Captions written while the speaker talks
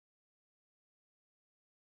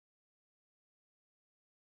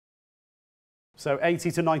So 80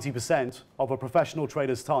 to 90% of a professional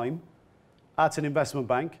trader's time at an investment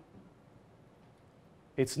bank,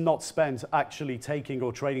 it's not spent actually taking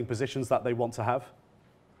or trading positions that they want to have.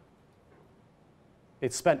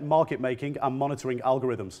 It's spent market making and monitoring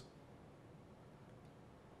algorithms.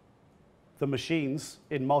 The machines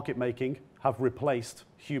in market making have replaced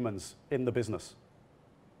humans in the business.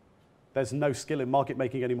 There's no skill in market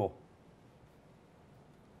making anymore.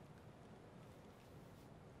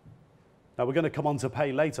 Now we're going to come on to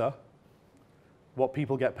pay later, what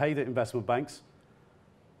people get paid at investment banks,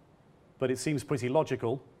 but it seems pretty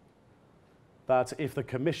logical that if the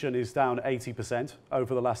commission is down 80%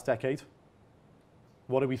 over the last decade,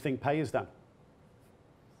 what do we think pay is down?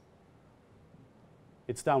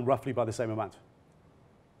 It's down roughly by the same amount.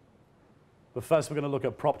 But first we're going to look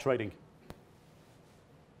at prop trading.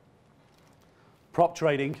 Prop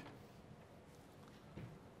trading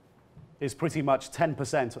is pretty much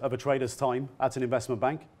 10% of a trader's time at an investment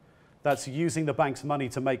bank. That's using the bank's money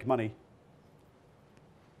to make money.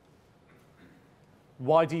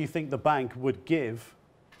 Why do you think the bank would give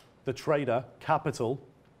the trader capital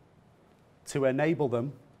to enable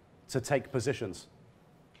them to take positions?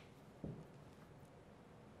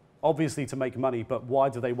 Obviously to make money, but why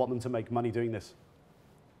do they want them to make money doing this?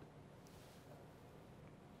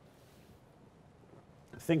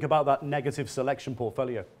 Think about that negative selection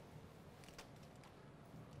portfolio.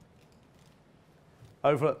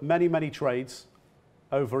 Over many, many trades,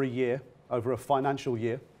 over a year, over a financial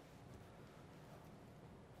year,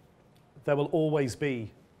 there will always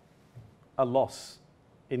be a loss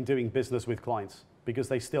in doing business with clients because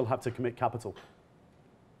they still have to commit capital.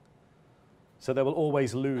 So they will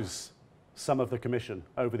always lose some of the commission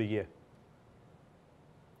over the year.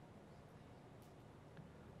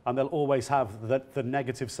 And they'll always have the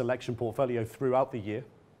negative selection portfolio throughout the year.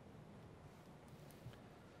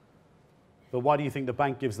 But why do you think the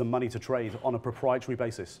bank gives them money to trade on a proprietary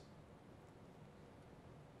basis?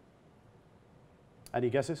 Any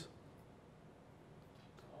guesses?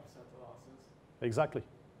 Offset the losses. Exactly.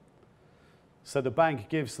 So the bank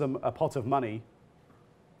gives them a pot of money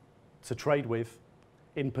to trade with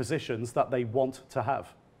in positions that they want to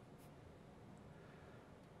have.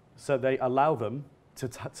 So they allow them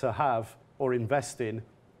to have or invest in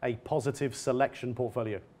a positive selection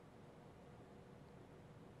portfolio.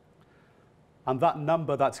 And that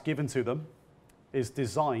number that's given to them is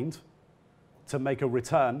designed to make a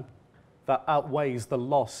return that outweighs the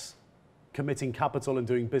loss committing capital and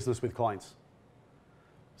doing business with clients.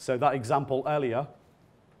 So that example earlier,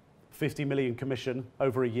 50 million commission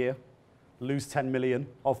over a year, lose 10 million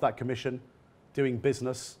of that commission doing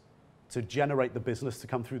business to generate the business to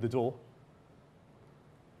come through the door.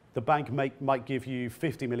 The bank might give you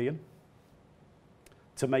 50 million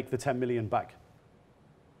to make the 10 million back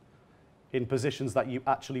in positions that you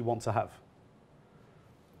actually want to have.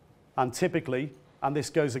 And typically, and this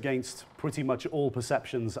goes against pretty much all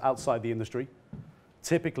perceptions outside the industry,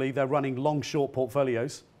 typically they're running long-short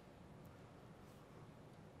portfolios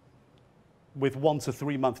with 1 to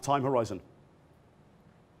 3 month time horizon.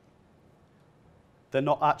 They're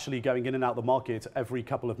not actually going in and out the market every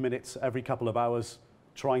couple of minutes, every couple of hours,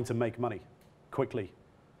 trying to make money quickly.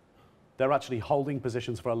 They're actually holding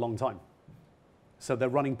positions for a long time. So they're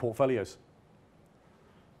running portfolios.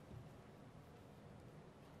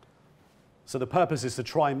 So the purpose is to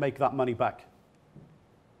try and make that money back.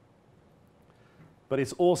 But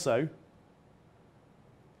it's also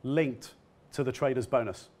linked to the trader's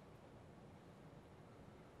bonus.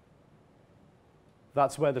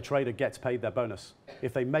 That's where the trader gets paid their bonus.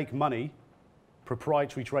 If they make money,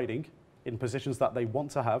 proprietary trading, in positions that they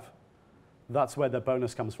want to have, that's where their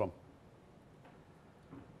bonus comes from.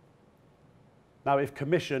 Now, if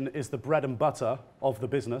commission is the bread and butter of the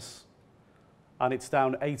business, and it's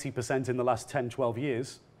down 80% in the last 10, 12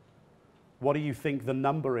 years, what do you think the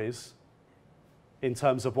number is in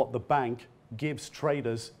terms of what the bank gives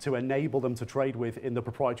traders to enable them to trade with in the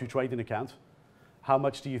proprietary trading account? How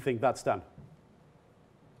much do you think that's down?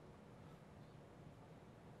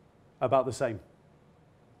 About the same.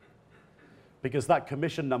 Because that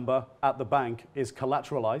commission number at the bank is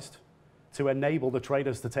collateralized to enable the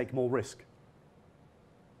traders to take more risk.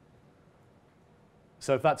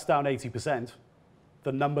 So if that's down 80%,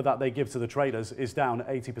 the number that they give to the traders is down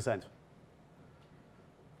 80%.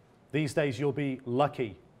 These days, you'll be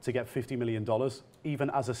lucky to get $50 million, even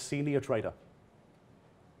as a senior trader.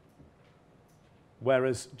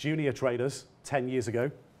 Whereas junior traders 10 years ago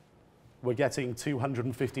were getting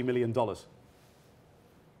 $250 million.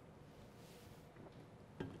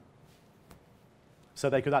 So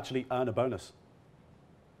they could actually earn a bonus.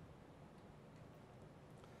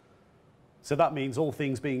 So that means all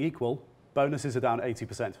things being equal, bonuses are down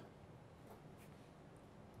 80%.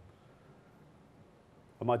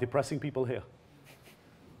 Am I depressing people here?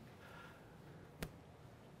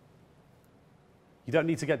 You don't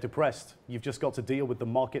need to get depressed. You've just got to deal with the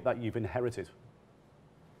market that you've inherited.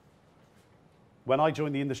 When I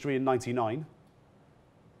joined the industry in '99,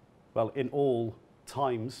 well, in all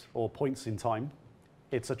times or points in time,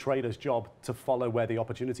 it's a trader's job to follow where the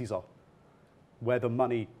opportunities are, where the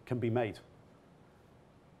money can be made.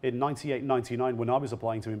 In '98, '99, when I was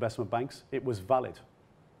applying to investment banks, it was valid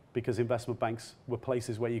because investment banks were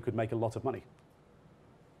places where you could make a lot of money.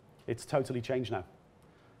 It's totally changed now.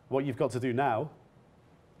 What you've got to do now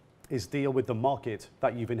is deal with the market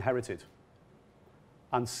that you've inherited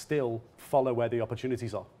and still follow where the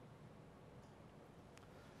opportunities are.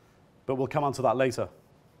 But we'll come on to that later.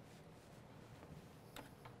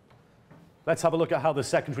 Let's have a look at how the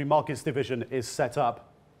secondary markets division is set up.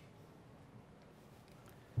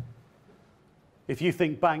 If you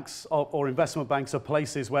think banks or investment banks are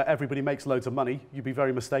places where everybody makes loads of money, you'd be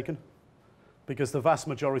very mistaken, because the vast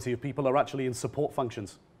majority of people are actually in support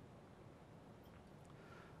functions.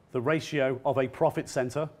 The ratio of a profit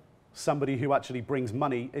center, somebody who actually brings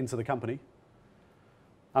money into the company,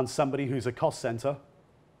 and somebody who's a cost center,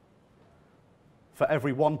 for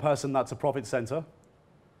every one person that's a profit center,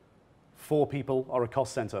 4 people are a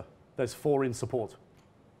cost center. There's 4 in support.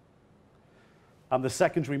 And the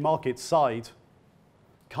secondary market side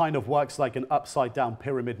kind of works like an upside-down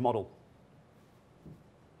pyramid model.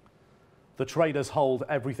 The traders hold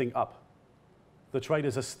everything up. The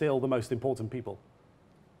traders are still the most important people.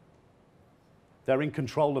 They're in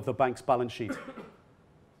control of the bank's balance sheet.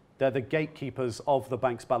 They're the gatekeepers of the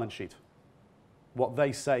bank's balance sheet. What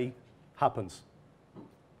they say happens.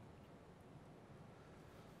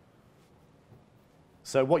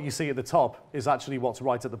 So what you see at the top is actually what's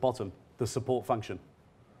right at the bottom, the support function.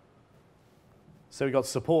 So we've got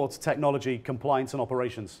support, technology, compliance, and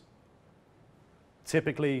operations.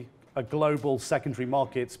 Typically, a global secondary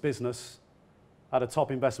markets business at a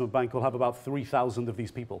top investment bank will have about 3,000 of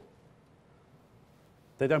these people.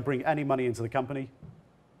 They don't bring any money into the company.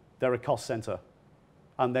 They're a cost center,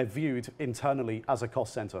 and they're viewed internally as a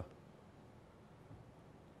cost center.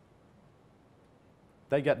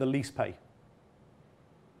 They get the least pay.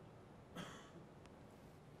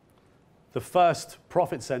 The first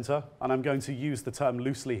profit center, and I'm going to use the term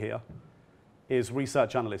loosely here, is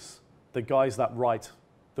research analysts, the guys that write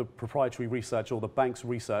the proprietary research or the bank's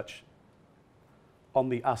research on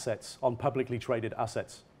the assets, on publicly traded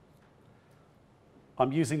assets.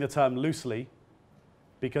 I'm using the term loosely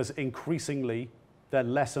because increasingly they're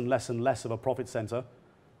less and less and less of a profit center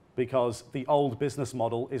because the old business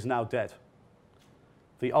model is now dead.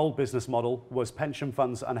 The old business model was pension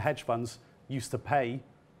funds and hedge funds used to pay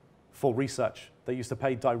for research. They used to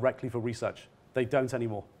pay directly for research. They don't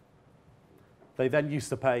anymore. They then used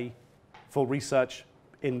to pay for research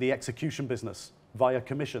in the execution business via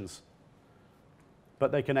commissions.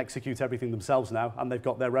 But they can execute everything themselves now, and they've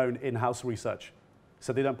got their own in-house research.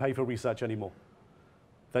 So they don't pay for research anymore.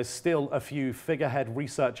 There's still a few figurehead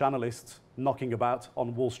research analysts knocking about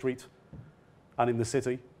on Wall Street and in the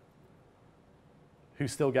city who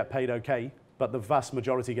still get paid okay, but the vast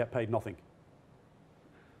majority get paid nothing.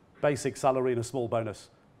 Basic salary and a small bonus,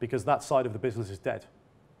 because that side of the business is dead.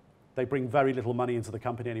 They bring very little money into the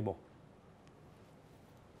company anymore.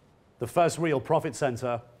 The first real profit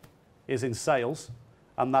center is in sales,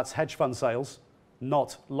 and that's hedge fund sales,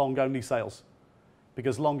 not long-only sales,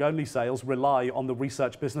 because long-only sales rely on the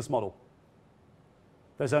research business model.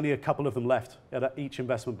 There's only a couple of them left at each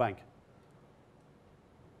investment bank.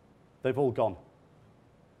 They've all gone.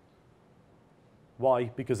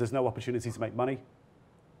 Why? Because there's no opportunity to make money.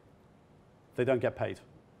 They don't get paid.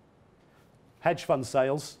 Hedge fund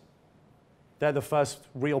sales, they're the first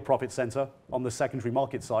real profit center on the secondary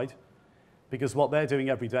market side, because what they're doing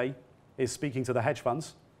every day is speaking to the hedge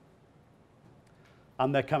funds,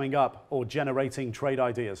 and they're coming up or generating trade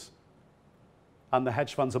ideas, and the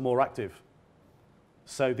hedge funds are more active.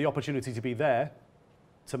 So the opportunity to be there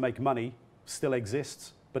to make money still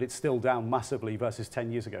exists, but it's still down massively versus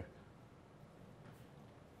 10 years ago.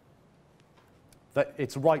 That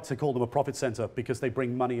it's right to call them a profit center because they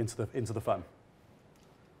bring money into the firm.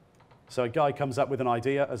 So a guy comes up with an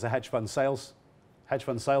idea as a hedge fund sales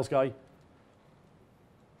guy.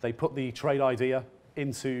 They put the trade idea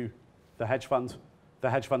into the hedge fund. The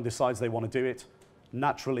hedge fund decides they want to do it.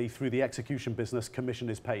 Naturally, through the execution business, commission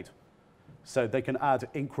is paid. So they can add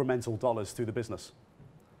incremental dollars to the business.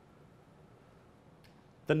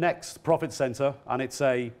 The next profit center, and it's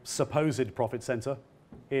a supposed profit center,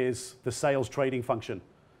 is the sales trading function.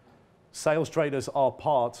 Sales traders are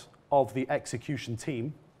part of the execution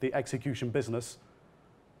team, the execution business,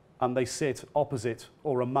 and they sit opposite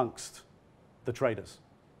or amongst the traders.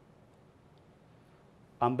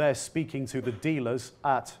 And they're speaking to the dealers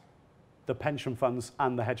at the pension funds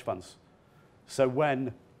and the hedge funds. So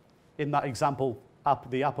when, in that example,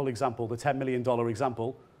 the Apple example, the $10 million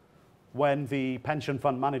example, when the pension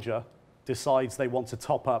fund manager decides they want to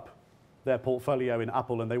top up their portfolio in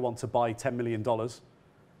Apple and they want to buy $10 million,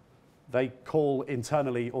 they call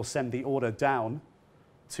internally or send the order down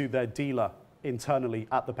to their dealer internally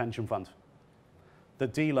at the pension fund. The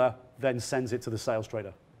dealer then sends it to the sales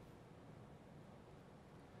trader.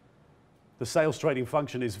 The sales trading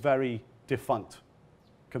function is very defunct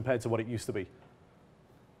compared to what it used to be,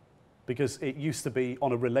 because it used to be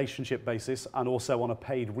on a relationship basis and also on a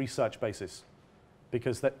paid research basis,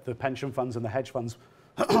 because the pension funds and the hedge funds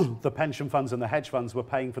the pension funds and the hedge funds were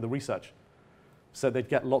paying for the research, so they'd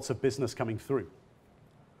get lots of business coming through,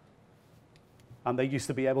 and they used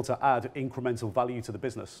to be able to add incremental value to the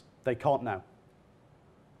business. They can't now,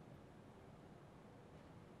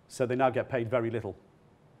 so they now get paid very little.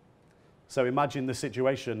 So imagine the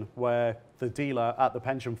situation where the dealer at the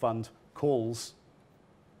pension fund calls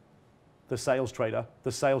the sales trader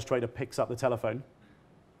picks up the telephone,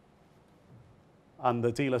 and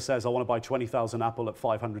the dealer says, I want to buy 20,000 Apple at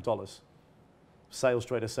 $500. Sales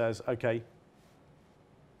trader says, okay,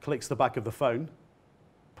 clicks the back of the phone,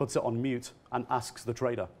 puts it on mute, and asks the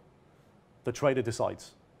trader. The trader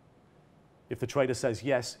decides. If the trader says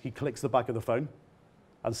yes, he clicks the back of the phone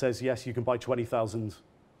and says, yes, you can buy 20,000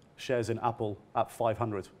 shares in Apple at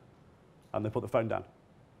 500, and they put the phone down.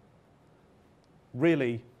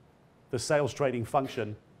 Really, the sales trading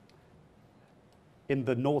function in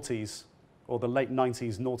the noughties, or the late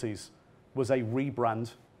 90s noughties, was a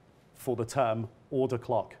rebrand for the term order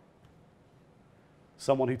clerk.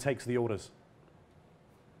 Someone who takes the orders.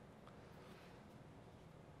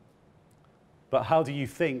 But how do you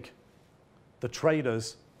think the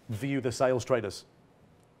traders view the sales traders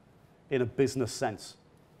in a business sense?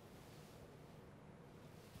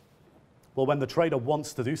 Well, when the trader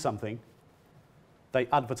wants to do something, they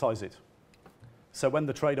advertise it. So when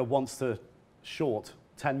the trader wants to short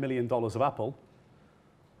 $10 million of Apple,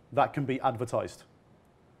 that can be advertised.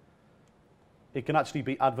 It can actually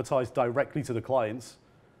be advertised directly to the clients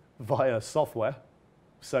via software,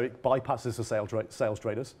 so it bypasses the sales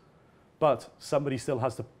traders, but somebody still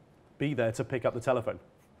has to be there to pick up the telephone.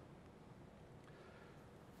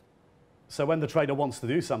 So when the trader wants to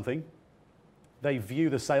do something, they view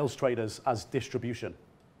the sales traders as distribution.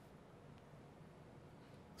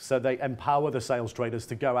 So they empower the sales traders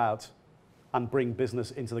to go out and bring business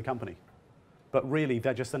into the company. But really,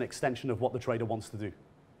 they're just an extension of what the trader wants to do.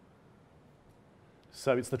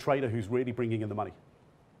 So it's the trader who's really bringing in the money.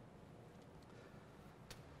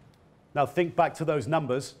 Now think back to those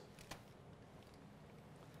numbers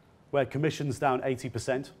where commission's down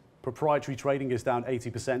 80%, proprietary trading is down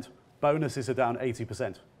 80%, bonuses are down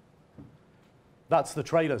 80%. That's the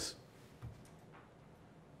traders.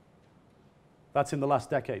 That's in the last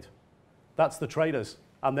decade. That's the traders,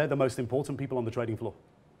 and they're the most important people on the trading floor.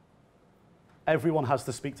 Everyone has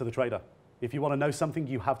to speak to the trader. If you want to know something,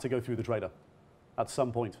 you have to go through the trader at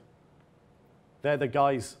some point. They're the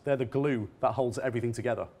guys, they're the glue that holds everything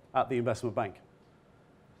together at the investment bank.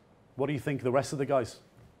 What do you think the rest of the guys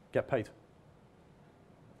get paid?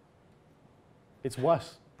 It's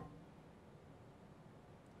worse.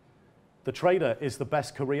 The trader is the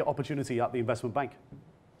best career opportunity at the investment bank,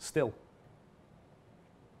 still.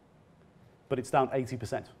 But it's down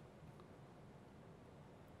 80%.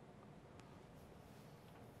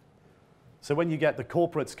 So when you get the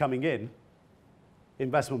corporates coming in,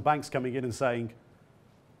 investment banks coming in and saying,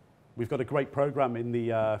 we've got a great program in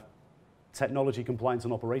the technology compliance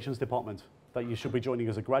and operations department that you should be joining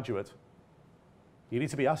as a graduate, you need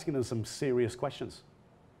to be asking them some serious questions,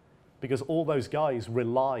 because all those guys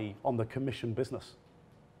rely on the commission business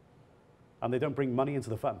and they don't bring money into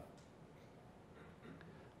the firm.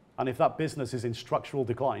 And if that business is in structural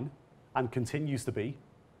decline and continues to be,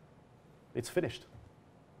 it's finished.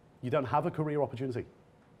 You don't have a career opportunity.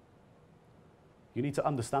 You need to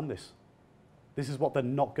understand this. This is what they're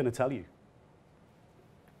not going to tell you.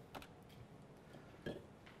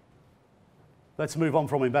 Let's move on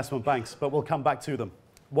from investment banks, but we'll come back to them.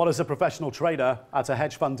 What does a professional trader at a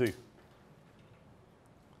hedge fund do?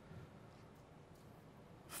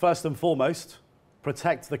 First and foremost,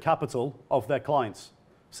 protect the capital of their clients,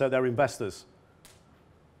 so their investors.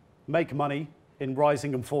 Make money in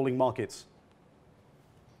rising and falling markets.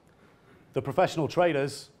 The professional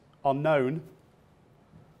traders are known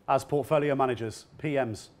as portfolio managers,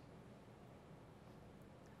 PMs.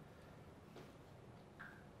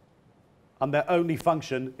 And their only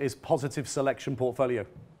function is positive selection portfolio.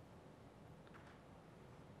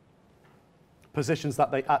 Positions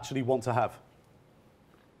that they actually want to have.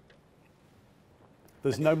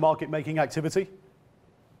 There's no market making activity.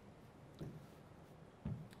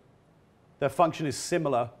 Their function is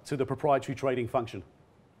similar to the proprietary trading function,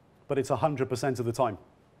 but it's 100% of the time.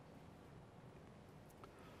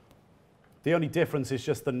 The only difference is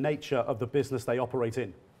just the nature of the business they operate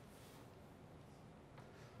in.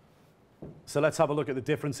 So let's have a look at the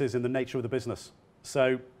differences in the nature of the business.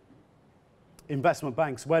 So investment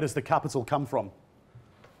banks, where does the capital come from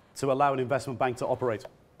to allow an investment bank to operate?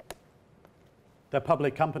 They're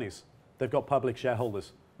public companies. They've got public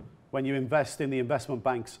shareholders. When you invest in the investment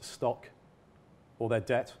bank's stock or their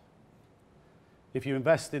debt, if you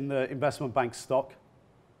invest in the investment bank's stock,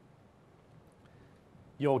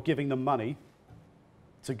 you're giving them money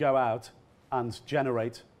to go out and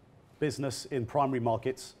generate business in primary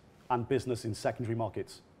markets and business in secondary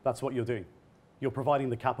markets. That's what you're doing. You're providing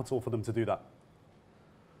the capital for them to do that.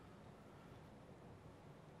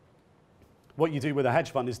 What you do with a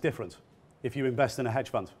hedge fund is different if you invest in a hedge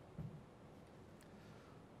fund.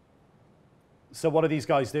 So what are these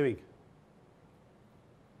guys doing?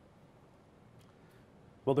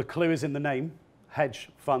 Well, the clue is in the name, hedge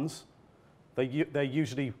funds. They're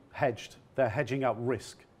usually hedged. They're hedging out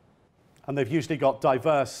risk. And they've usually got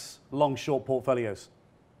diverse long-short portfolios.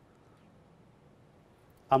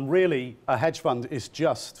 And really, a hedge fund is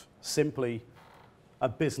just simply a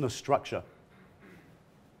business structure.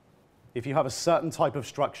 If you have a certain type of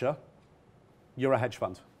structure, you're a hedge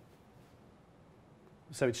fund.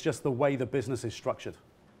 So it's just the way the business is structured.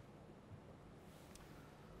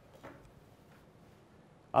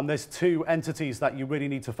 And there's two entities that you really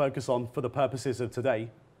need to focus on for the purposes of today.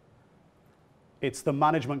 It's the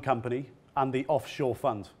management company and the offshore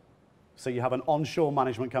fund. So you have an onshore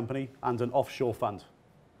management company and an offshore fund.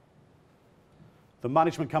 The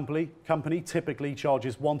management company typically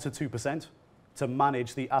charges 1 to 2% to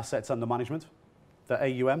manage the assets under management, the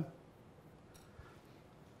AUM.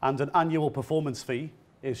 And an annual performance fee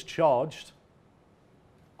is charged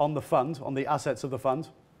on the fund, on the assets of the fund,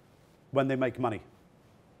 when they make money.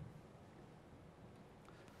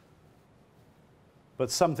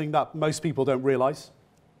 But something that most people don't realize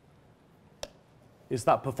is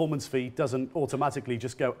that performance fee doesn't automatically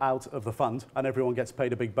just go out of the fund and everyone gets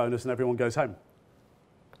paid a big bonus and everyone goes home.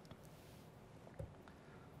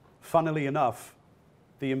 Funnily enough,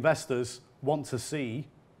 the investors want to see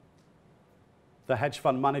the hedge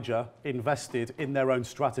fund manager invested in their own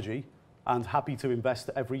strategy and happy to invest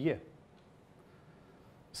every year.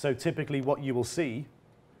 So typically what you will see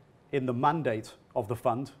in the mandate of the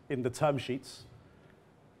fund, in the term sheets,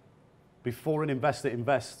 before an investor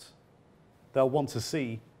invests, they'll want to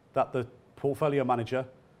see that the portfolio manager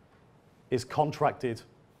is contracted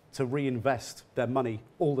to reinvest their money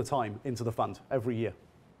all the time into the fund every year.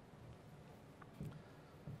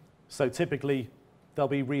 So typically, they'll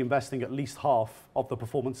be reinvesting at least half of the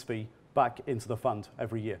performance fee back into the fund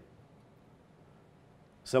every year.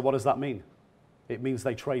 So what does that mean? It means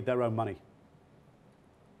they trade their own money.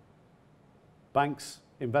 Banks,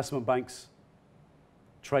 investment banks,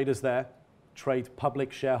 traders there trade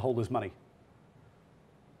public shareholders' money.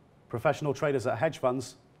 Professional traders at hedge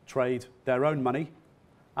funds trade their own money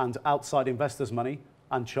and outside investors' money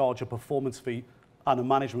and charge a performance fee and a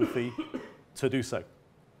management fee to do so.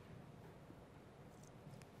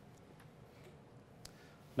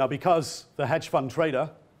 Now, because the hedge fund trader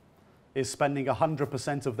is spending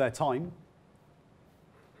 100% of their time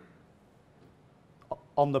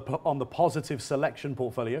on the positive selection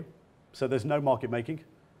portfolio, so there's no market making,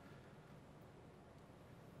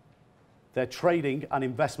 their trading and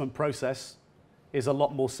investment process is a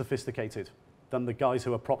lot more sophisticated than the guys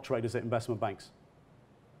who are prop traders at investment banks.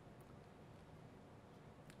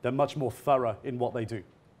 They're much more thorough in what they do.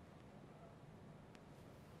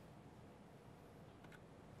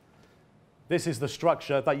 This is the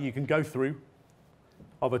structure that you can go through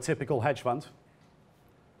of a typical hedge fund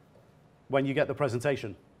when you get the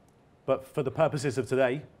presentation. But for the purposes of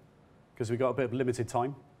today, because we've got a bit of limited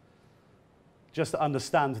time, just to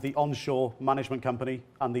understand the onshore management company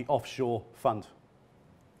and the offshore fund.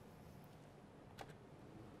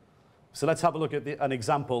 So let's have a look at an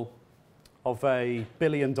example of a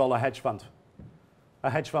billion-dollar hedge fund. A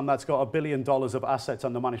hedge fund that's got $1 billion of assets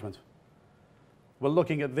under management. We're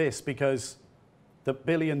looking at this because the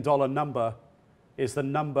billion-dollar number is the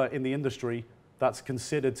number in the industry that's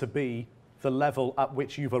considered to be the level at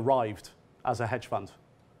which you've arrived as a hedge fund.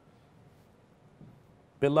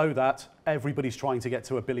 Below that, everybody's trying to get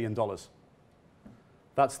to $1 billion.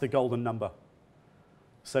 That's the golden number.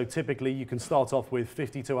 So typically you can start off with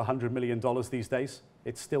 $50 to $100 million these days.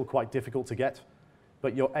 It's still quite difficult to get,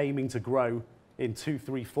 but you're aiming to grow in 2,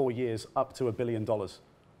 3, 4 years up to $1 billion.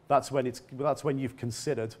 That's when you've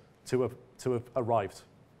considered to have arrived.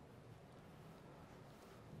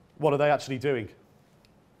 What are they actually doing?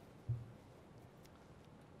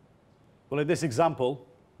 Well, in this example,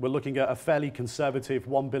 we're looking at a fairly conservative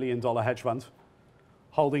 $1 billion hedge fund,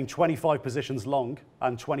 holding 25 positions long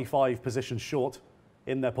and 25 positions short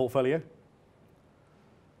in their portfolio.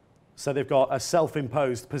 So they've got a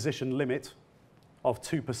self-imposed position limit of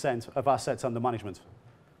 2% of assets under management.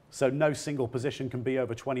 So no single position can be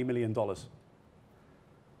over $20 million.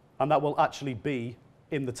 And that will actually be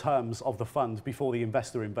in the terms of the fund before the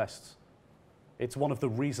investor invests. It's one of the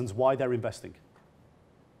reasons why they're investing.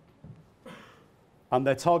 And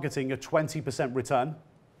they're targeting a 20% return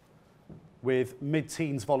with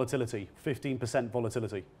mid-teens volatility, 15%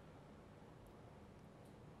 volatility.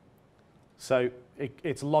 So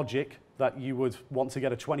it's logic that you would want to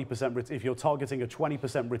get a 20%, if you're targeting a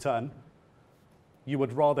 20% return, you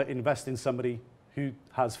would rather invest in somebody who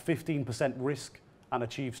has 15% risk and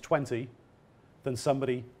achieves 20 than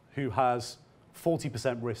somebody who has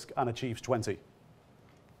 40% risk and achieves 20.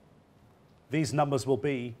 These numbers will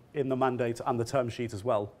be in the mandate and the term sheet as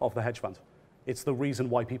well of the hedge fund. It's the reason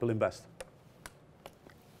why people invest.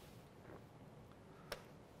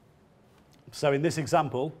 So in this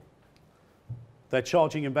example, they're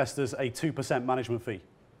charging investors a 2% management fee.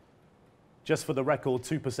 Just for the record,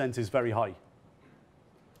 2% is very high.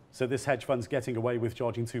 So this hedge fund's getting away with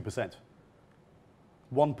charging 2%.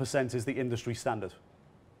 1% is the industry standard.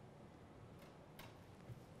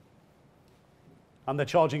 And they're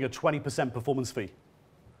charging a 20% performance fee.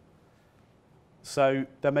 So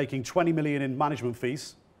they're making 20 million in management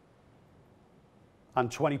fees and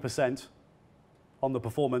 20% on the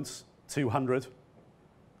performance, 200.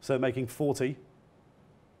 So they're making 40.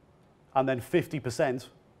 And then 50%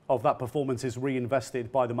 of that performance is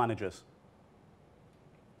reinvested by the managers.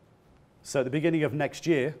 So at the beginning of next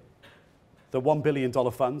year, the $1 billion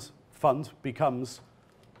fund becomes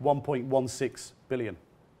 1.16 billion.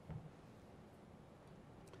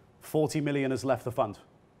 40 million has left the fund.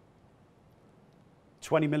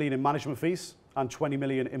 20 million in management fees and 20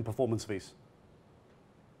 million in performance fees.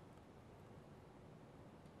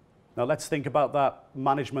 Now let's think about that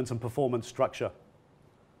management and performance structure.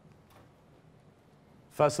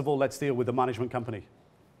 First of all, let's deal with the management company.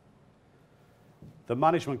 The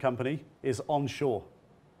management company is onshore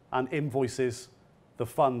and invoices the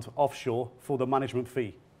fund offshore for the management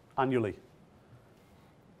fee annually.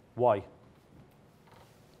 Why?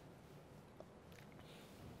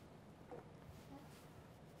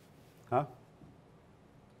 Huh?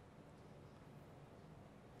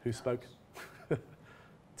 Who spoke?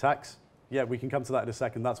 Tax? Yeah, we can come to that in a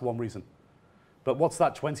second. That's one reason. But what's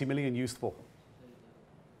that 20 million used for?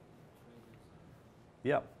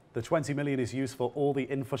 Yeah, the 20 million is used for all the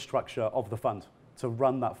infrastructure of the fund, to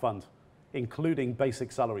run that fund, including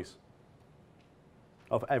basic salaries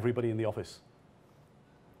of everybody in the office.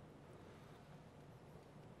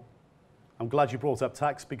 I'm glad you brought up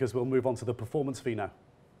tax because we'll move on to the performance fee now.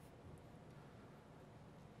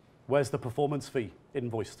 Where's the performance fee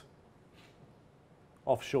invoiced?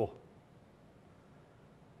 Offshore.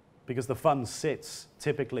 Because the fund sits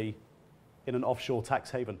typically in an offshore tax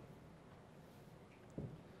haven.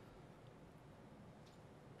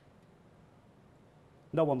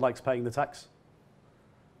 No one likes paying the tax,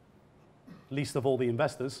 least of all the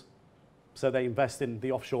investors. So they invest in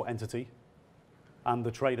the offshore entity, and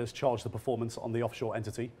the traders charge the performance on the offshore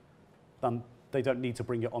entity. Then they don't need to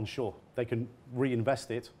bring it onshore. They can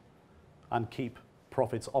reinvest it and keep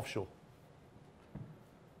profits offshore.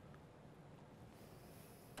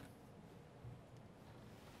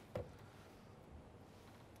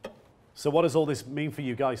 So what does all this mean for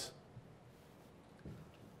you guys?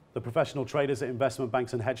 The professional traders at investment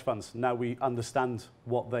banks and hedge funds. Now we understand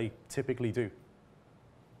what they typically do.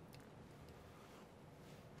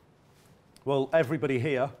 Well, everybody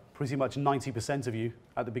here, pretty much 90% of you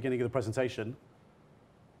at the beginning of the presentation,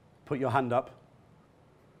 put your hand up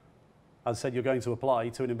and said you're going to apply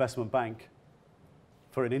to an investment bank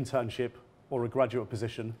for an internship or a graduate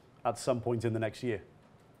position at some point in the next year.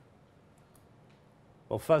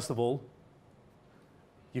 Well, first of all,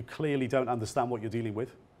 you clearly don't understand what you're dealing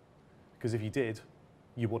with, because if you did,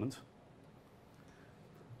 you wouldn't.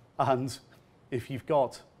 And if you've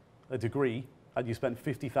got a degree and you spent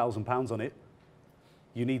 £50,000 on it,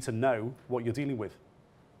 you need to know what you're dealing with.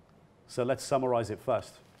 So let's summarize it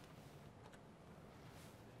first.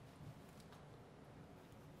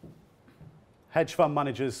 Hedge fund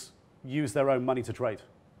managers use their own money to trade.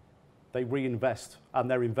 They reinvest, and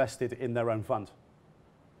they're invested in their own fund.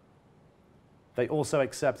 They also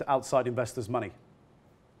accept outside investors' money,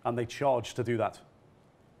 and they charge to do that.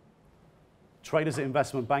 Traders at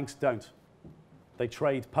investment banks don't. They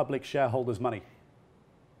trade public shareholders' money.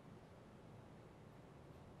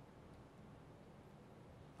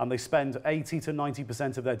 And they spend 80 to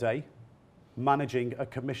 90% of their day managing a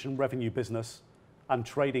commission revenue business and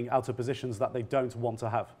trading out of positions that they don't want to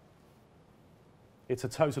have. It's a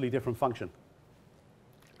totally different function.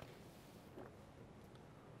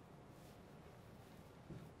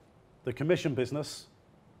 The commission business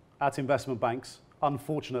at investment banks,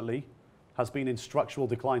 unfortunately, has been in structural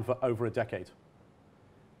decline for over a decade.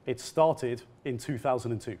 It started in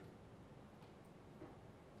 2002.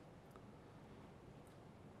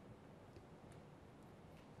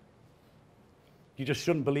 You just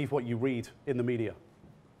shouldn't believe what you read in the media,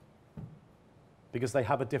 because they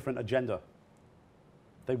have a different agenda.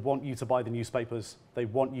 They want you to buy the newspapers, they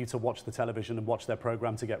want you to watch the television and watch their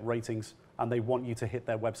program to get ratings, and they want you to hit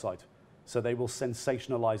their website. So they will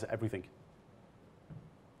sensationalize everything.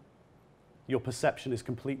 Your perception is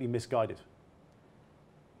completely misguided.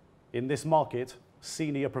 In this market,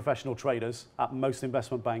 senior professional traders at most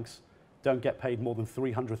investment banks don't get paid more than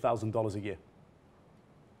 $300,000 a year.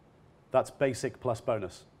 That's basic plus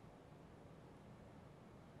bonus.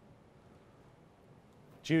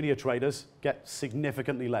 Junior traders get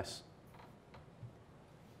significantly less.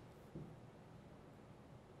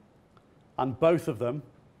 And both of them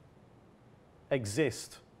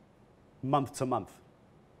exist month to month.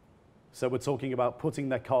 So we're talking about putting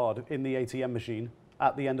their card in the ATM machine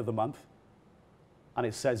at the end of the month, and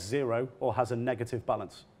it says zero or has a negative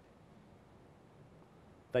balance.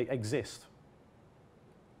 They exist.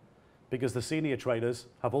 Because the senior traders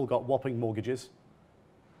have all got whopping mortgages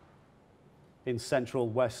in central,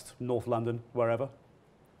 west, north London, wherever.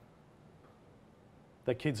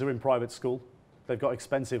 Their kids are in private school. They've got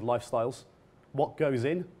expensive lifestyles. What goes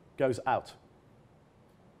in, goes out.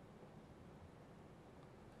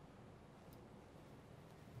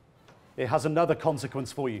 It has another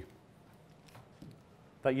consequence for you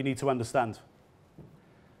that you need to understand.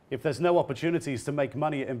 If there's no opportunities to make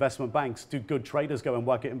money at investment banks, do good traders go and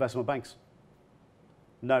work at investment banks?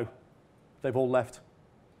 No, they've all left.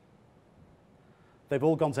 They've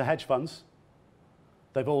all gone to hedge funds.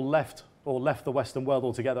 They've all left or left the Western world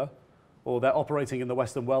altogether, or they're operating in the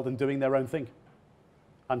Western world and doing their own thing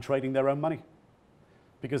and trading their own money,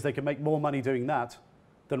 because they can make more money doing that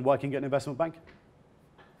than working at an investment bank.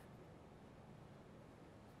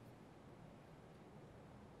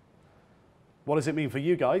 What does it mean for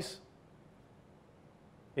you guys?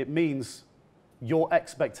 It means your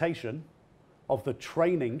expectation of the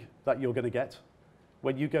training that you're going to get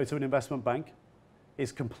when you go to an investment bank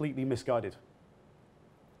is completely misguided.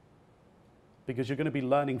 Because you're going to be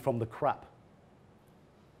learning from the crap.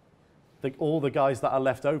 All the guys that are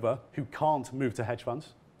left over who can't move to hedge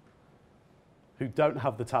funds, who don't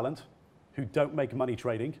have the talent, who don't make money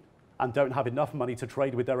trading, and don't have enough money to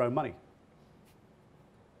trade with their own money.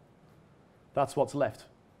 That's what's left.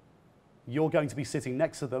 You're going to be sitting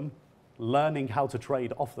next to them, learning how to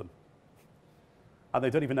trade off them. And they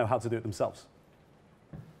don't even know how to do it themselves,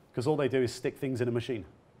 because all they do is stick things in a machine.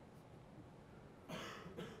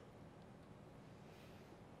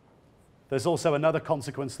 There's also another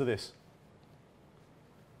consequence to this,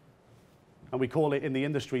 and we call it in the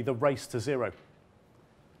industry the race to zero.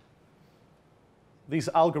 These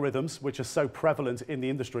algorithms, which are so prevalent in the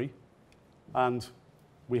industry, and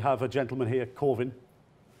we have a gentleman here, Corvin.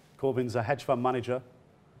 Corvin's a hedge fund manager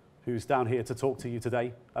who's down here to talk to you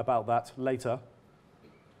today about that later.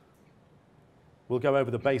 We'll go over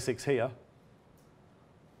the basics here.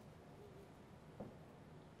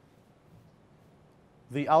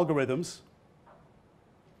 The algorithms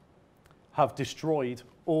have destroyed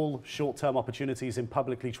all short-term opportunities in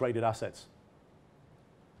publicly traded assets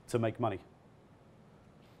to make money.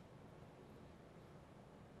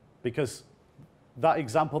 Because that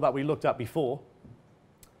example that we looked at before,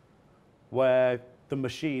 where the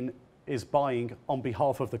machine is buying on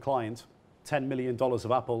behalf of the client $10 million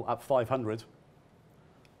of Apple at 500,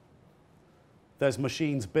 there's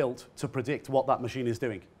machines built to predict what that machine is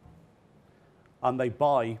doing. And they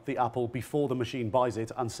buy the Apple before the machine buys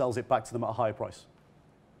it and sells it back to them at a higher price.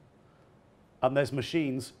 And there's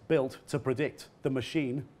machines built to predict the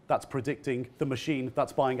machine that's predicting the machine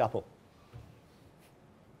that's buying Apple.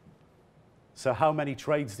 So how many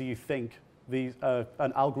trades do you think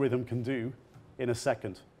an algorithm can do in a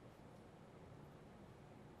second?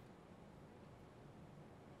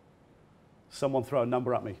 Someone throw a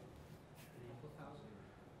number at me.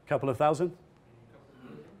 Couple of thousand?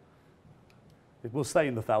 It will stay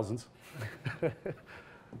in the thousands.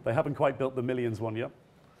 They haven't quite built the millions one yet.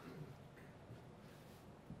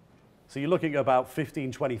 So you're looking at about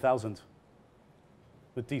 15, 20,000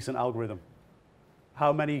 with decent algorithm.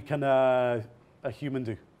 How many can a human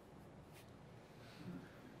do?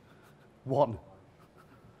 One.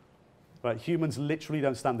 Right, humans literally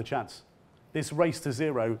don't stand the chance. This race to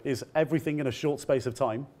zero is everything in a short space of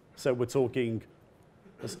time. So we're talking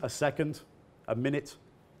a second, a minute,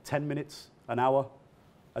 10 minutes, an hour,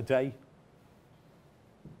 a day.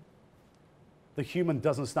 The human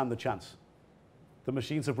doesn't stand the chance. The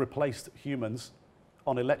machines have replaced humans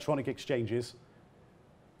on electronic exchanges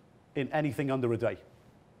in anything under a day.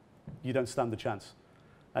 You don't stand the chance.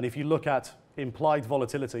 And if you look at implied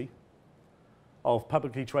volatility of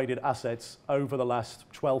publicly traded assets over the last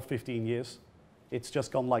 12, 15 years, it's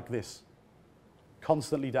just gone like this,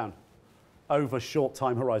 constantly down over short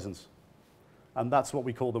time horizons. And that's what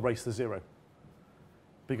we call the race to zero.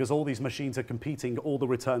 Because all these machines are competing all the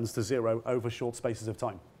returns to zero over short spaces of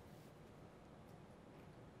time.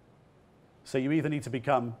 So you either need to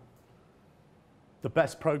become the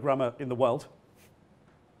best programmer in the world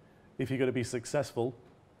if you're going to be successful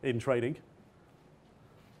in trading,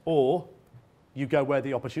 or you go where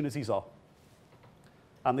the opportunities are.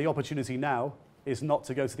 And the opportunity now is not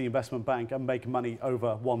to go to the investment bank and make money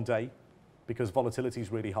over one day because volatility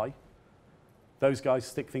is really high. Those guys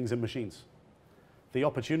stick things in machines. The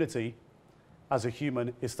opportunity as a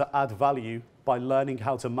human is to add value by learning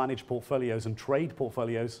how to manage portfolios and trade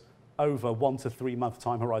portfolios over 1 to 3 month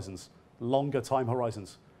time horizons, longer time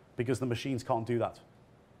horizons, because the machines can't do that.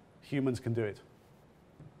 Humans can do it.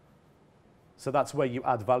 So that's where you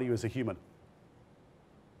add value as a human.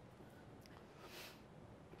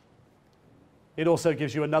 It also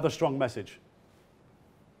gives you another strong message.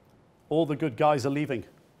 All the good guys are leaving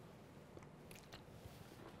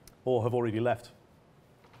or have already left.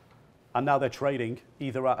 And now they're trading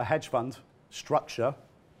either at a hedge fund structure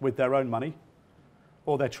with their own money,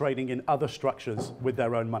 or they're trading in other structures with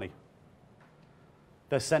their own money.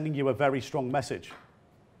 They're sending you a very strong message.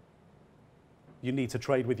 You need to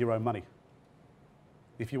trade with your own money.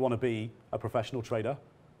 If you want to be a professional trader,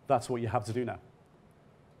 that's what you have to do now.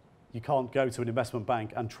 You can't go to an investment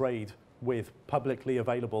bank and trade with publicly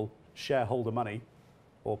available shareholder money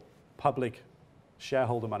or public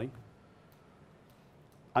shareholder money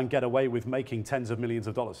and get away with making tens of millions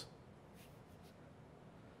of dollars.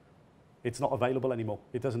 It's not available anymore.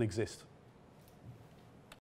 It doesn't exist.